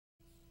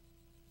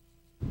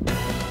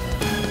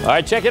All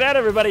right, check it out,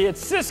 everybody.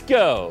 It's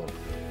Sysqo,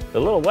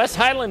 the little West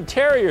Highland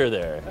Terrier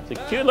there. That's a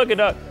cute looking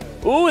dog.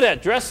 Ooh,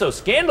 that dress so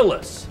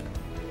scandalous.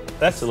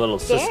 That's a little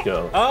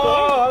Sysqo.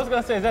 Oh, I was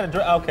gonna say, is that a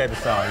dress? Okay, the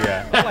song,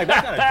 yeah. I'm like,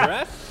 that's not a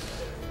dress?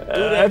 Ooh,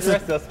 that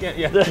dress so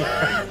scandalous.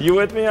 Yeah. You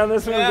with me on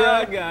this one,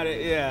 Yeah, Greg? I got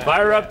it, yeah.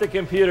 Fire up the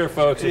computer,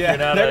 folks, if you're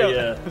not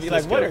a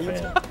Sysqo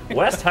fan.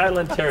 West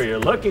Highland Terrier,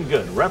 looking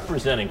good,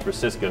 representing for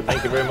Sysqo.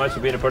 Thank you very much for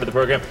being a part of the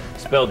program.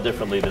 Spelled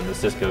differently than the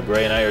Sysqo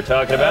Gray and I are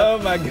talking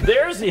about. Oh, my God.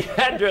 There's the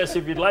address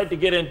if you'd like to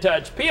get in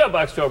touch. P.O.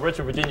 Box 12,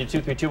 Richmond, Virginia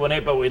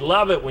 23218. But we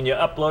love it when you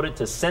upload it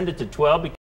to send it to 12.